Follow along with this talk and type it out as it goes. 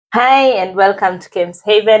Hi, and welcome to Kim's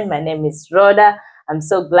Haven. My name is Rhoda. I'm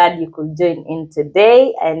so glad you could join in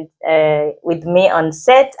today. And with me on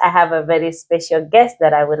set, I have a very special guest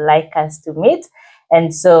that I would like us to meet.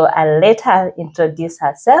 And so I'll let her introduce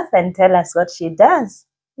herself and tell us what she does.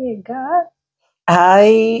 Here you go.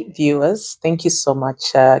 Hi, viewers. Thank you so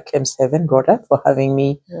much, Kim7 Rhoda, for having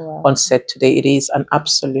me on set today. It is an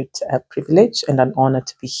absolute privilege and an honor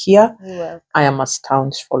to be here. I am a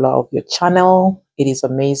staunch follower of your channel. It is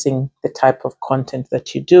amazing the type of content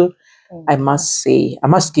that you do. I must say, I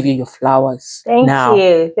must give you your flowers. Thank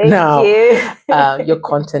you. Your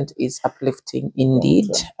content is uplifting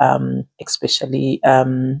indeed, especially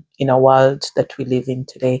in a world that we live in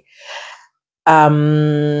today.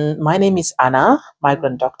 My name is Anna,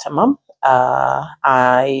 migrant doctor mom.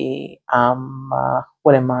 I am,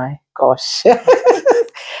 what am I? Gosh.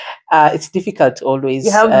 It's difficult to always.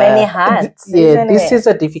 You have many hats. This is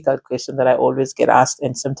a difficult question that I always get asked,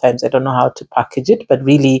 and sometimes I don't know how to package it. But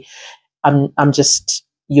really, I'm just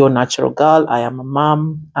your natural girl. I am a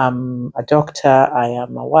mom. I'm a doctor. I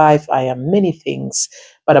am a wife. I am many things,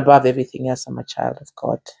 but above everything else, I'm a child of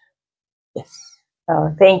God. Yes.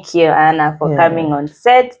 Oh, thank you, Anna, for coming on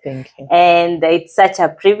set. Thank you. And it's such a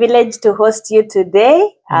privilege to host you today.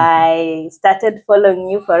 I started following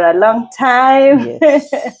you for a long time.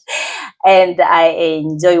 Yes. And I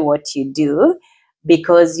enjoy what you do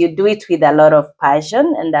because you do it with a lot of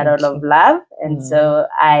passion and a lot of love. And so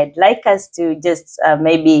I'd like us to just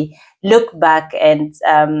maybe look back and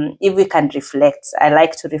if we can reflect. I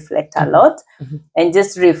like to reflect a lot and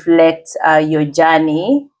just reflect your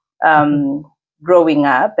journey growing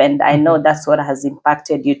up, and I know that's what has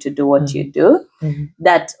impacted you to do what you do.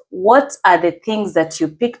 That what are the things that you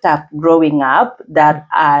picked up growing up that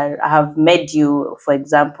have made you, for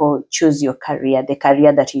example, choose your career, the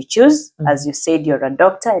career that you choose? As you said, you're a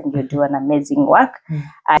doctor and you do an amazing work.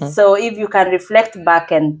 So if you can reflect back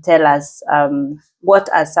and tell us what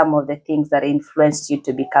are some of the things that influenced you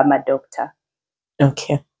to become a doctor?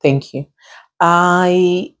 Okay, thank you.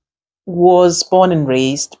 I was born and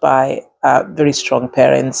raised by very strong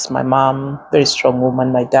parents. My mom, very strong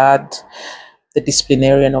woman. My dad, the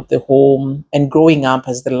disciplinarian of the home. And growing up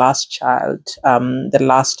as the last child, the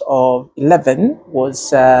last of 11,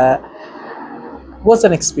 was an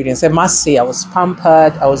experience. I must say, I was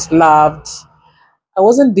pampered. I was loved. I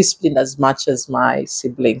wasn't disciplined as much as my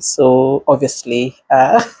siblings. So obviously,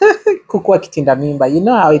 kukua kitinda mimba, you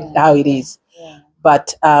know how it is.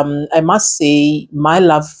 But I must say, my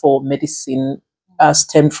love for medicine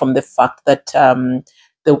stemmed from the fact that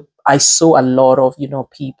I saw a lot of,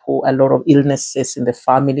 people, a lot of illnesses in the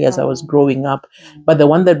family as I was growing up. But the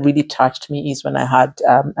one that really touched me is when I had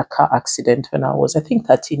a car accident when I was, I think,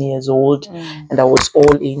 13 years old, and I was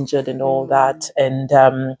all injured and all that. And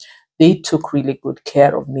they took really good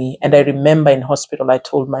care of me. And I remember in hospital, I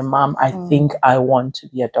told my mom, I think I want to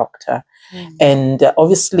be a doctor. And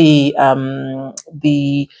obviously,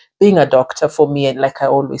 being a doctor for me, and like I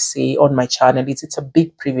always say on my channel, it's a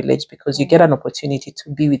big privilege because you get an opportunity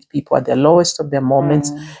to be with people at the lowest of their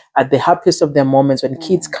moments, at the happiest of their moments when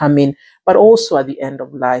kids come in, but also at the end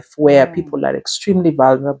of life where people are extremely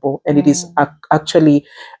vulnerable. And it is actually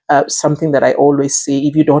something that I always say,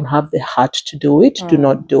 if you don't have the heart to do it, do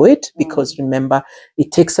not do it, because remember,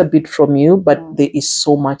 it takes a bit from you, but there is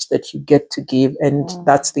so much that you get to give. And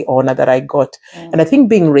that's the honor that I got. And I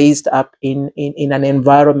think being raised up in an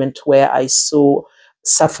environment where I saw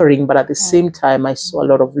suffering, but at the same time, I saw a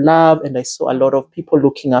lot of love and I saw a lot of people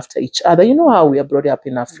looking after each other. You know how we are brought up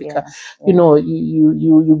in Africa. You know,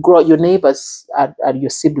 you grow, your neighbors are your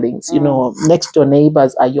siblings, next door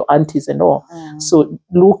neighbors are your aunties and all. So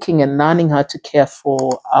looking and learning how to care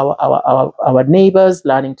for our neighbors,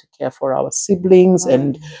 learning to care for our siblings,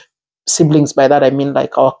 and siblings, by that I mean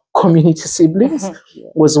like our community siblings,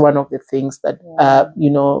 was one of the things that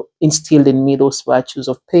instilled in me those virtues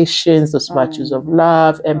of patience, those virtues of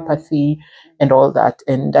love, empathy, and all that.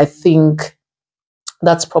 And I think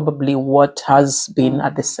that's probably what has been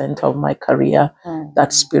at the center of my career,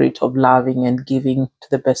 that spirit of loving and giving to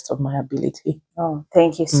the best of my ability. Oh,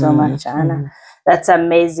 thank you so much, Anna. That's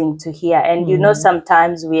amazing to hear. And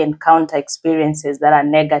sometimes we encounter experiences that are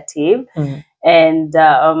negative, and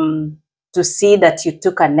to see that you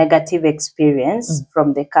took a negative experience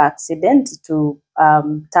from the car accident to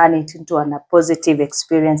turn it into a positive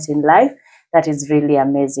experience in life, that is really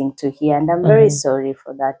amazing to hear. And I'm very sorry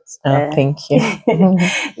for that. Thank you.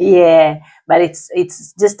 Yeah, but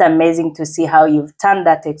it's just amazing to see how you've turned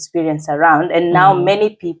that experience around. And now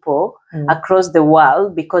many people across the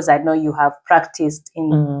world, because I know you have practiced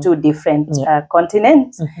in 2 different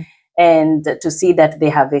continents, and to see that they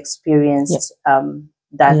have experienced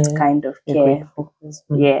that kind of care.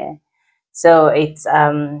 Yeah. So it's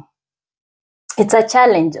a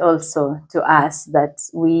challenge also to us that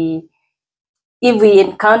if we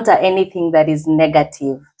encounter anything that is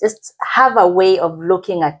negative, just have a way of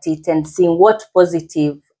looking at it and seeing what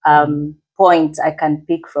positive point I can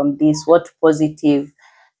pick from this, what positive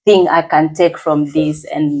thing I can take from this,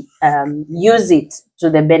 and use it to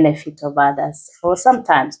the benefit of others, or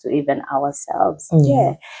sometimes to even ourselves.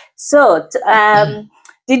 Yeah. So,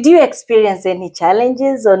 did you experience any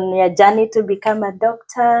challenges on your journey to become a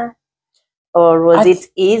doctor, or was it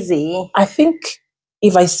easy? I think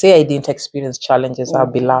if I say I didn't experience challenges, I'll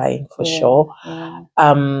be lying for sure.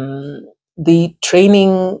 The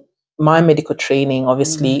training, my medical training,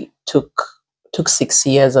 obviously took 6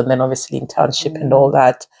 years, and then obviously internship and all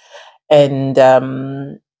that. And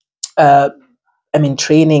I mean,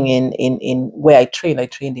 training in where I trained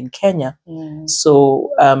in Kenya. So,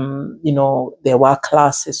 there were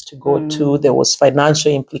classes to go to. There was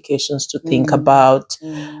financial implications to think about.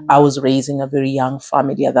 I was raising a very young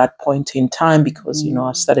family at that point in time because,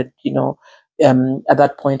 I started, at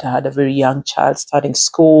that point I had a very young child starting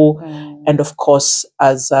school. And of course,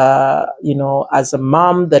 as a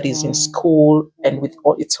mom that is in school and with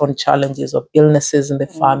all its own challenges of illnesses in the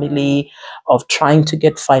family, of trying to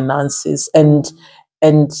get finances, and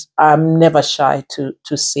I'm never shy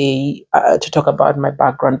to say to talk about my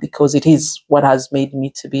background, because it is what has made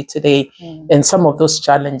me to be today. And some of those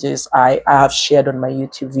challenges I have shared on my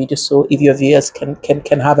YouTube video. So if your viewers can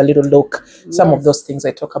have a little look, some of those things I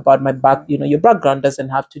talk about my back. Your background doesn't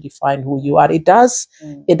have to define who you are. It does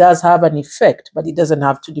have an effect, but it doesn't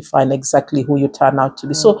have to define exactly who you turn out to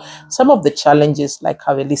be. So some of the challenges, like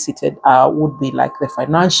I've elicited, would be like the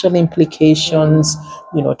financial implications.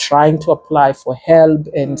 Trying to apply for help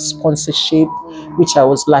and sponsorship, which I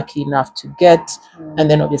was lucky enough to get. And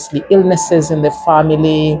then obviously illnesses in the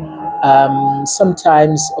family.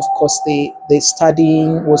 Sometimes, of course, the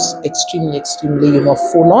studying was extremely,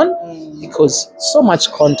 full on, because so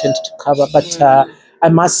much content to cover. But I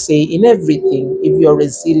must say, in everything, if you're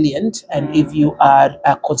resilient and if you are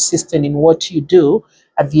consistent in what you do,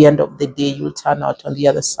 at the end of the day, you'll turn out on the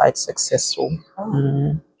other side successful.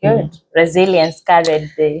 Good. Resilience carried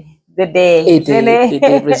the day. It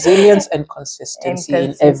did. Resilience and consistency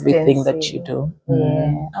in everything that you do.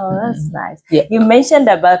 Yeah. Oh, that's nice. Yeah. You mentioned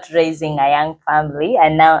about raising a young family,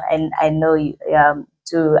 and now I know you,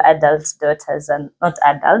 two adult daughters, and not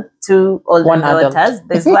adult, two older daughters.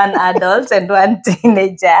 There's one adult and one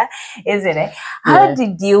teenager, isn't it? How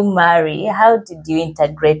did you marry? How did you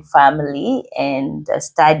integrate family and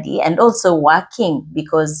study, and also working?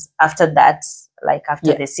 Because after that, like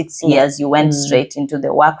after the 6 years, you went straight into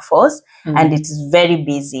the workforce, and it is very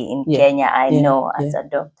busy in Kenya. I know as a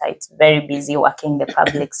doctor, it's very busy working the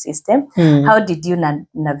public system. How did you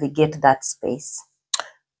navigate that space?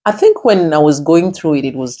 I think when I was going through it,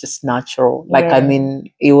 it was just natural. Like, I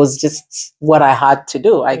mean, it was just what I had to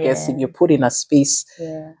do. I guess if you're put in a space,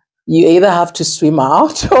 you either have to swim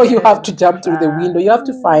out or you have to jump through the window. You have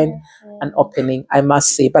to find an opening, I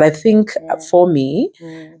must say. But I think for me,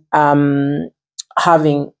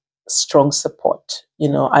 having strong support,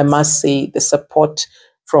 I must say the support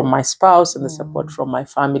from my spouse and the support from my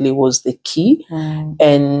family was the key.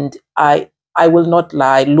 And I will not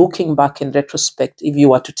lie, looking back in retrospect, if you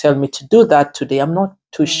were to tell me to do that today, I'm not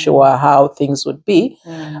too sure how things would be.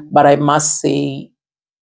 But I must say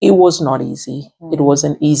it was not easy. It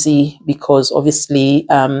wasn't easy because obviously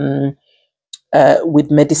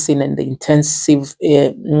with medicine and the intensive,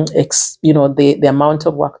 the amount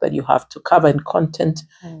of work that you have to cover in content,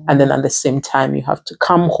 and then at the same time you have to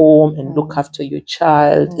come home and look after your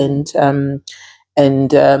child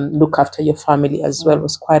and look after your family as well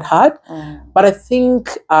was quite hard. But I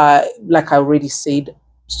think, like I already said,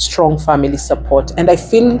 strong family support. And I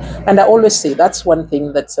feel, and I always say, that's one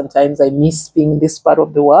thing that sometimes I miss being in this part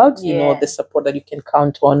of the world, the support that you can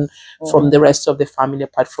count on from the rest of the family,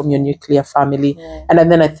 apart from your nuclear family. And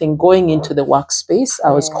then I think going into the workspace,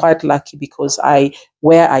 I was quite lucky because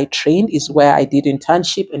where I trained is where I did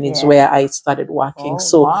internship, and it's where I started working.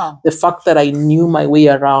 The fact that I knew my way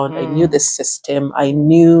around, I knew the system, I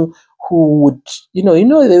knew who would, the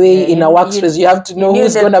way in a workspace, you have to know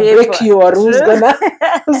who's going to break you or who's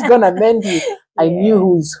gonna mend you. I knew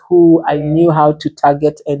who's who. I knew how to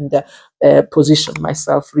target and position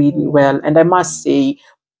myself really well. And I must say,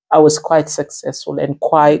 I was quite successful and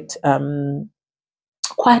quite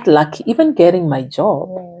lucky. Even getting my job,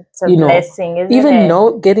 it's a blessing, isn't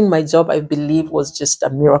it? Getting my job, I believe, was just a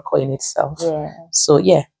miracle in itself. So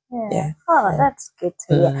Oh, that's good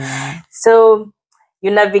to hear. So you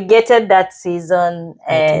navigated that season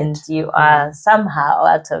and you are somehow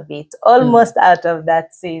out of it, almost out of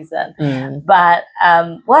that season. But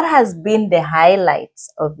what has been the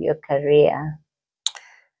highlights of your career?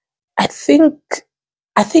 I think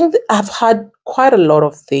I've had quite a lot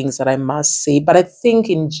of things that I must say, but I think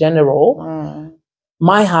in general,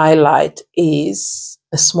 my highlight is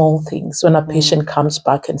the small things when a patient comes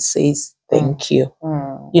back and says, thank you.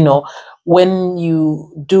 You know, when you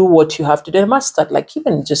do what you have to do, I must start, like,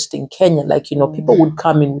 even just in Kenya, like, you know, people would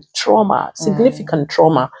come in with trauma, significant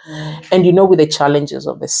trauma, and, you know, with the challenges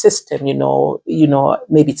of the system, you know,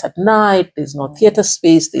 maybe it's at night, there's no theater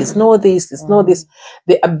space, there's no this,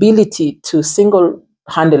 the ability to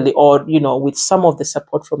single-handedly, or, you know, with some of the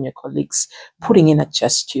support from your colleagues, putting in a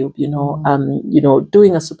chest tube, you know,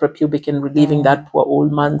 doing a suprapubic and relieving that poor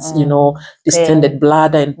old man's, you know, distended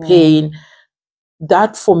bladder and pain.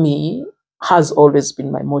 That for me has always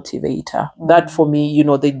been my motivator. That for me, you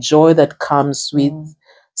know, the joy that comes with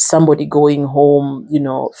somebody going home, you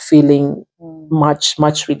know, feeling much,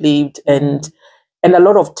 much relieved. And a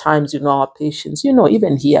lot of times, you know, our patients, you know,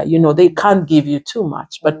 even here, you know, they can't give you too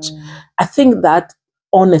much. But I think that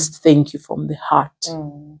honest thank you from the heart,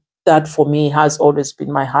 that for me has always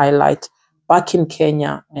been my highlight back in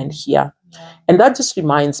Kenya and here. And that just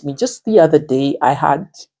reminds me, just the other day, I had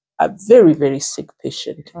a very, very sick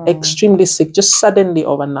patient, extremely sick, just suddenly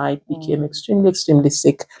overnight became extremely, extremely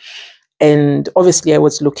sick. And obviously I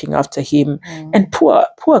was looking after him, and poor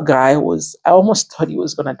guy I almost thought he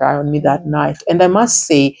was going to die on me that night. And I must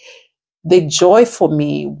say, the joy for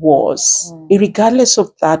me was, regardless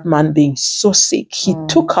of that man being so sick, he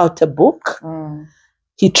took out a book.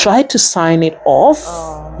 He tried to sign it off.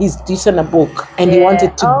 He's written a book, and he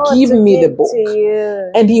wanted to give me the book.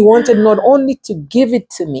 And he wanted not only to give it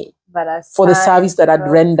to me for the service that I'd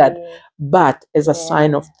rendered, but as a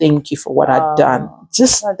sign of thank you for what I'd done.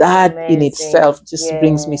 Just that in itself just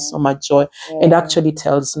brings me so much joy, and actually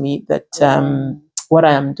tells me that what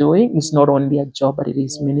I am doing is not only a job, but it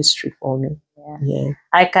is ministry for me.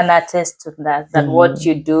 I can attest to that what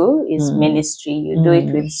you do is ministry. You do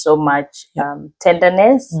it with so much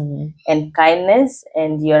tenderness and kindness,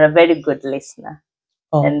 and you're a very good listener.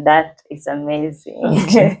 And that is amazing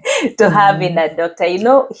to have in a doctor. You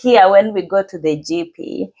know, here when we go to the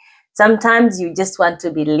GP, sometimes you just want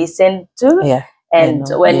to be listened to. And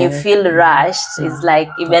when you feel rushed, it's like,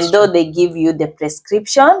 even though they give you the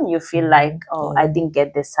prescription, you feel like, I didn't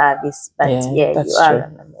get the service. But you are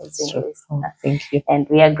an amazing listener. Thank you. And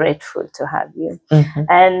we are grateful to have you.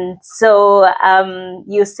 And so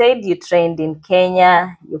you said you trained in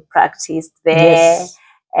Kenya, you practiced there.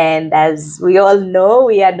 And as we all know,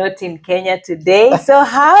 we are not in Kenya today. So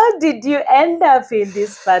how did you end up in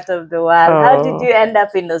this part of the world? How did you end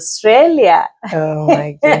up in Australia? Oh,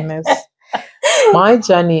 my goodness. My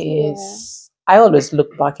journey is, I always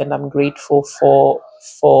look back and I'm grateful for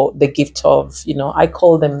the gift of, you know, I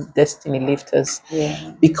call them destiny lifters,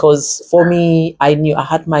 because for me, I knew I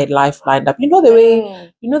had my life lined up. You know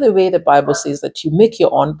the way the Bible says that you make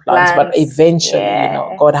your own plans, but eventually, you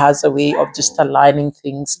know, God has a way of just aligning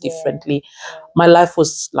things differently. My life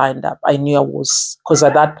was lined up. I knew I was, because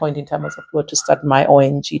at that point in time, I was about to start my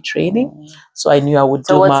ONG training. So I knew I would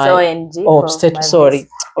do my obstetrics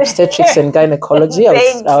and gynecology.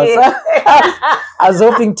 I was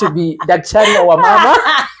hoping to be Dr.Anna or Mama.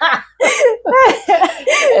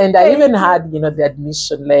 And I even had, you know, the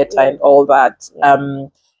admission letter and all that.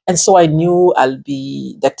 And so I knew I'll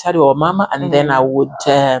be Dr. or Mama, and then I would,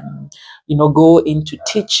 you know, go into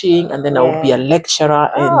teaching, and then I would be a lecturer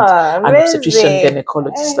and an obstetrician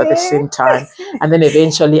gynecologist at the same time. And then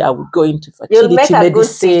eventually I would go into fertility You'll make a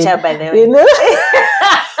medicine. good teacher, by the way. You know?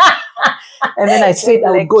 And then I said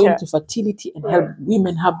I would go into fertility and help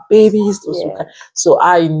women have babies. So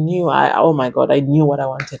I knew, oh my God, I knew what I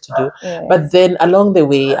wanted to do. But then along the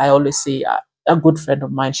way, I always say, a good friend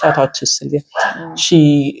of mine, shout out to Celia,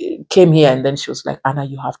 she came here and then she was like, Anna,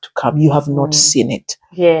 you have to come. You have not seen it.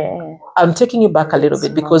 I'm taking you back a little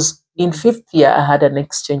bit, because in 5th year, I had an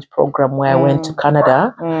exchange program where I went to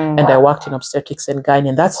Canada and I worked in obstetrics and gynae.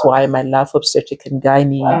 And that's why my love for obstetrics and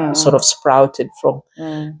gynae sort of sprouted from.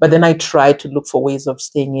 But then I tried to look for ways of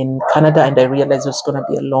staying in Canada, and I realized it was going to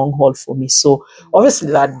be a long haul for me. So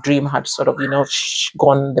obviously that dream had sort of, you know,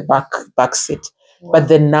 gone the back seat. But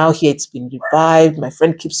then now here it's been revived. My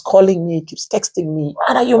friend keeps calling me, keeps texting me,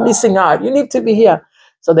 Anna, you're missing out. You need to be here.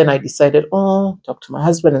 So then I decided, talk to my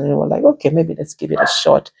husband, and then we're like, okay, maybe let's give it a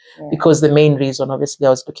shot. Because the main reason, obviously,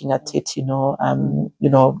 I was looking at it, you know,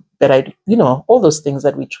 but I, you know, all those things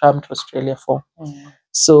that we come to Australia for.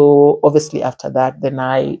 So obviously after that, then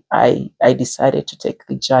I decided to take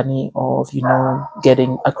the journey of,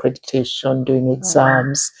 getting accreditation, doing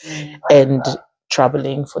exams, and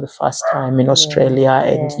traveling for the first time in Australia,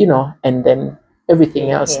 and and then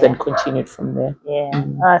everything else then continued from there.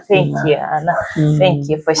 Thank you, Anna. Thank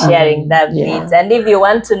you for sharing that bit. And if you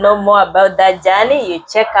want to know more about that journey, you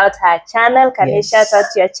check out her channel. Can you shout out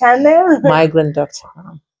your channel? Migrant Doctor.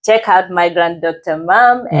 Check out Migrant Dr.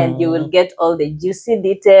 Mom, and you will get all the juicy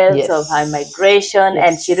details of her migration.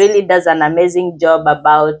 And she really does an amazing job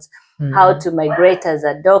about how to migrate as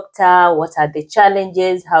a doctor, what are the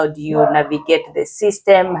challenges, how do you navigate the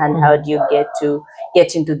system, and how do you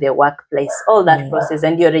get into the workplace, all that process,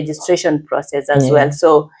 and your registration process as well.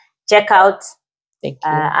 So check out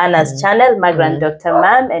Anna's channel, Migrant Dr.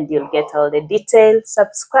 Mom, and you'll get all the details.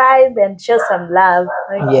 Subscribe and show some love.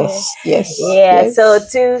 Yes. So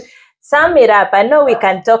to sum it up, I know we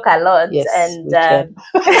can talk a lot, and we can.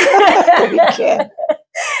 We can.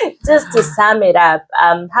 Just to sum it up,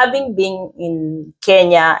 having been in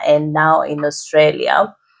Kenya and now in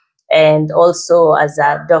Australia, and also as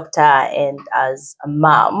a doctor and as a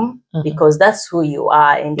mom, because that's who you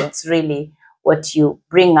are, and it's really what you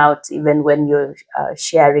bring out even when you're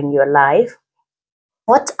sharing your life.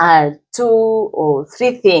 What are 2 or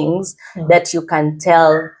 3 things that you can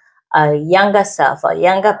tell a younger self, a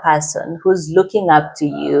younger person who's looking up to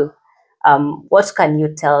you? What can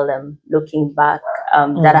you tell them looking back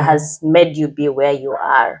that has made you be where you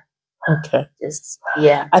are? Okay.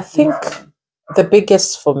 I think the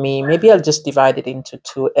biggest for me, maybe I'll just divide it into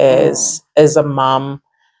 2. As a mom,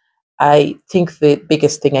 I think the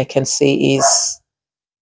biggest thing I can say is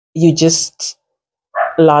you just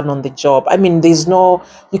learn on the job. I mean,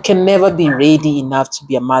 you can never be ready enough to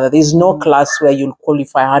be a mother. There's no class where you'll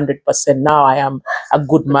qualify 100%. Now I am a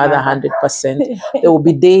good mother 100%. There will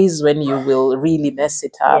be days when you will really mess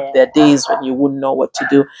it up. There are days when you wouldn't know what to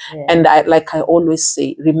do. And I always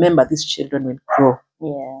say, remember, these children will grow.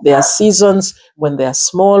 There are seasons when they are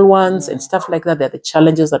small ones and stuff like that. There are the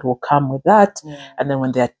challenges that will come with that. And then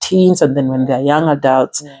when they are teens, and then when they are young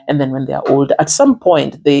adults, and then when they are older, at some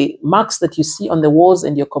point, the marks that you see on the walls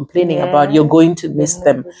and you're complaining about, you're going to miss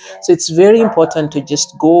them. So it's very important to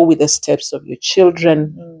just go with the steps of your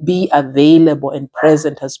children, be available and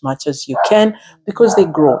present as much as you can, because they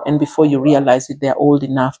grow. And before you realize it, they're old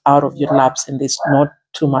enough out of your laps, and there's not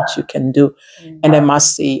too much you can do. And I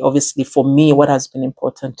must say, obviously, for me, what has been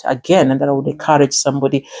important again, and that I would encourage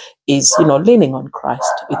somebody, is leaning on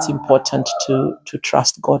Christ. It's important to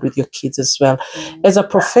trust God with your kids as well. As a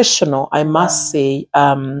professional, I must say,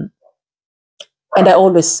 and I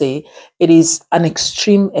always say, it is an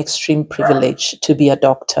extreme privilege to be a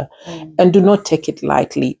doctor, and do not take it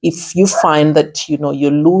lightly. If you find that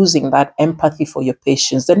you're losing that empathy for your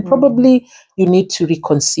patients, then probably you need to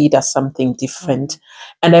reconsider something different.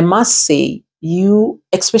 And I must say,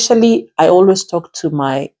 especially, I always talk to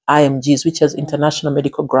my IMGs, which is international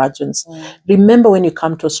medical graduates. Remember, when you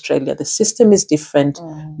come to Australia, the system is different.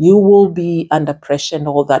 You will be under pressure and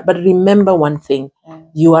all that. But remember one thing,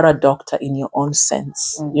 you are a doctor in your own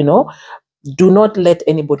sense. Do not let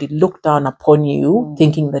anybody look down upon you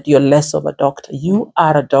thinking that you're less of a doctor. You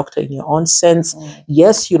are a doctor in your own sense.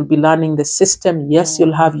 Yes, you'll be learning the system. Yes,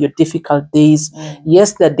 you'll have your difficult days.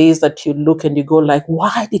 Yes, there are days that you look and you go like,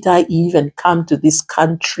 why did I even come to this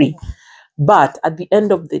country? But at the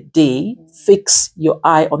end of the day, fix your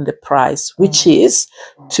eye on the prize, which is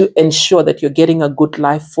to ensure that you're getting a good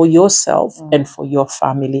life for yourself and for your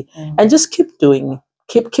family. And just keep doing,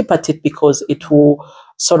 keep at it, because it will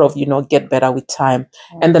sort of, get better with time.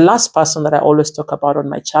 And the last person that I always talk about on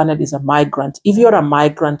my channel is a migrant. If you're a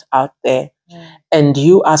migrant out there and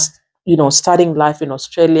you are, starting life in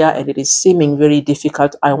Australia and it is seeming very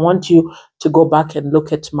difficult, I want you to go back and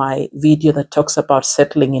look at my video that talks about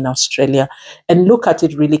settling in Australia, and look at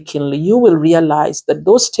it really keenly. You will realize that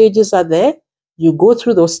those stages are there. You go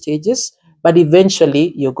through those stages, but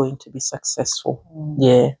eventually you're going to be successful.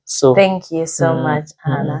 So thank you so much,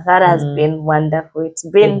 Anna. That has been wonderful. It's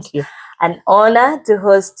been an honor to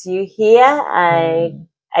host you here.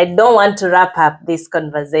 I don't want to wrap up this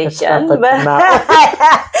conversation, but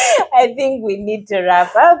I think we need to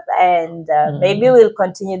wrap up, and maybe we'll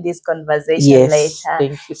continue this conversation later.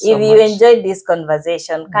 Thank you so much. If you enjoyed this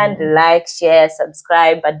conversation, kindly like, share,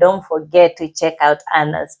 subscribe, but don't forget to check out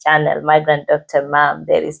Anna's channel, Migrant Dr. Mom.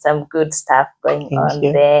 There is some good stuff going on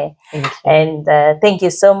there. And thank you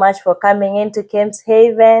so much for coming into Kemp's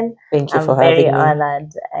Haven. Thank you for having me. I'm very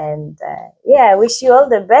honored, and I wish you all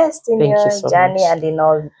the best in your journey and in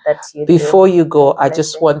all that you do. Before you go, I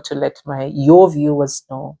just want to let your viewers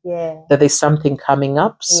know Yeah. that there's something coming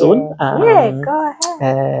up soon. Go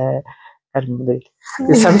ahead.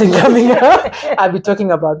 There's something coming up. I'll be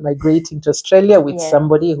talking about migrating to Australia with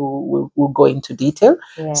somebody who will go into detail.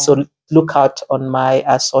 So look out on my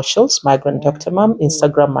socials, Migrant Dr. Mom,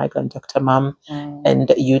 Instagram, Migrant Dr. Mom, and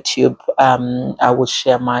YouTube. I will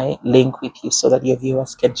share my link with you so that your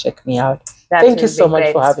viewers can check me out. Thank you so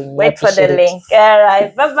much for having me. Wait for the link. All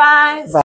right. Bye-bye.